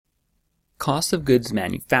Cost of goods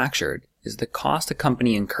manufactured is the cost a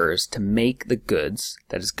company incurs to make the goods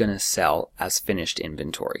that is going to sell as finished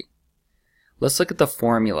inventory. Let's look at the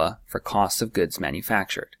formula for cost of goods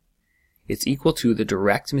manufactured. It's equal to the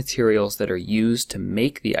direct materials that are used to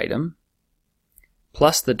make the item,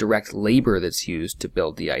 plus the direct labor that's used to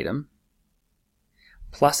build the item,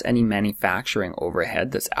 plus any manufacturing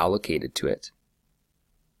overhead that's allocated to it,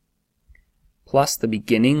 plus the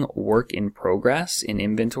beginning work in progress in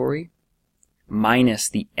inventory, minus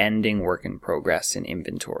the ending work in progress in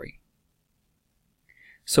inventory.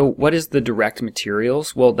 So what is the direct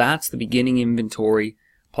materials? Well, that's the beginning inventory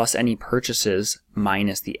plus any purchases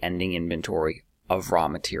minus the ending inventory of raw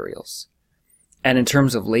materials. And in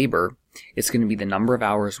terms of labor, it's going to be the number of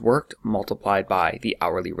hours worked multiplied by the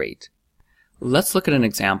hourly rate. Let's look at an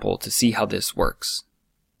example to see how this works.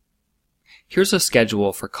 Here's a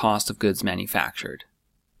schedule for cost of goods manufactured.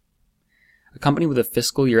 A company with a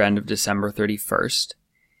fiscal year end of December 31st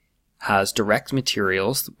has direct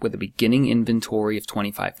materials with a beginning inventory of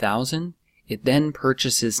 25,000. It then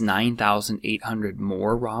purchases 9,800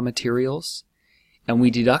 more raw materials, and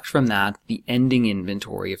we deduct from that the ending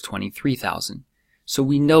inventory of 23,000. So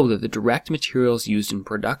we know that the direct materials used in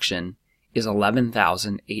production is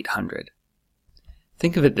 11,800.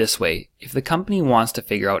 Think of it this way. If the company wants to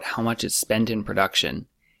figure out how much it spent in production,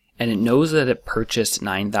 and it knows that it purchased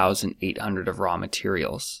 9,800 of raw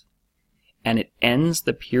materials, and it ends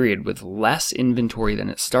the period with less inventory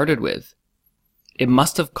than it started with, it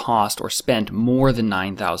must have cost or spent more than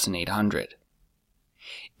 9,800.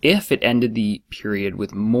 If it ended the period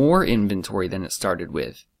with more inventory than it started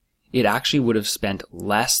with, it actually would have spent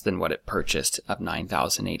less than what it purchased of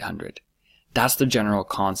 9,800. That's the general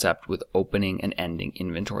concept with opening and ending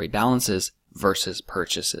inventory balances versus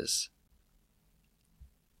purchases.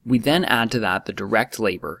 We then add to that the direct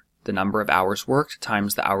labor, the number of hours worked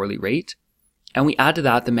times the hourly rate, and we add to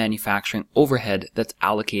that the manufacturing overhead that's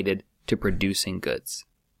allocated to producing goods.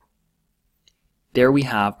 There we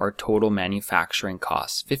have our total manufacturing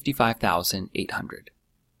costs, $55,800.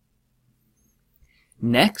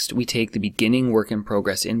 Next, we take the beginning work in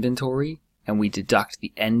progress inventory and we deduct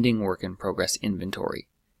the ending work in progress inventory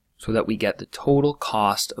so that we get the total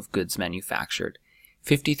cost of goods manufactured,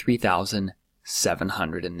 $53,700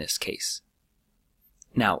 in this case.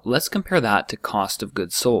 Now, let's compare that to cost of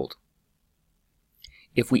goods sold.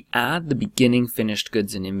 If we add the beginning finished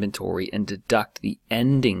goods in inventory and deduct the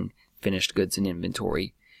ending finished goods in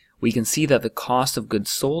inventory, we can see that the cost of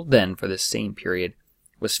goods sold then for this same period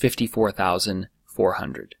was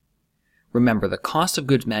 $54,400. Remember, the cost of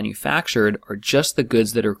goods manufactured are just the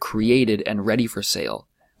goods that are created and ready for sale.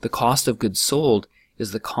 The cost of goods sold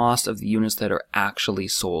is the cost of the units that are actually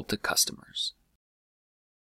sold to customers.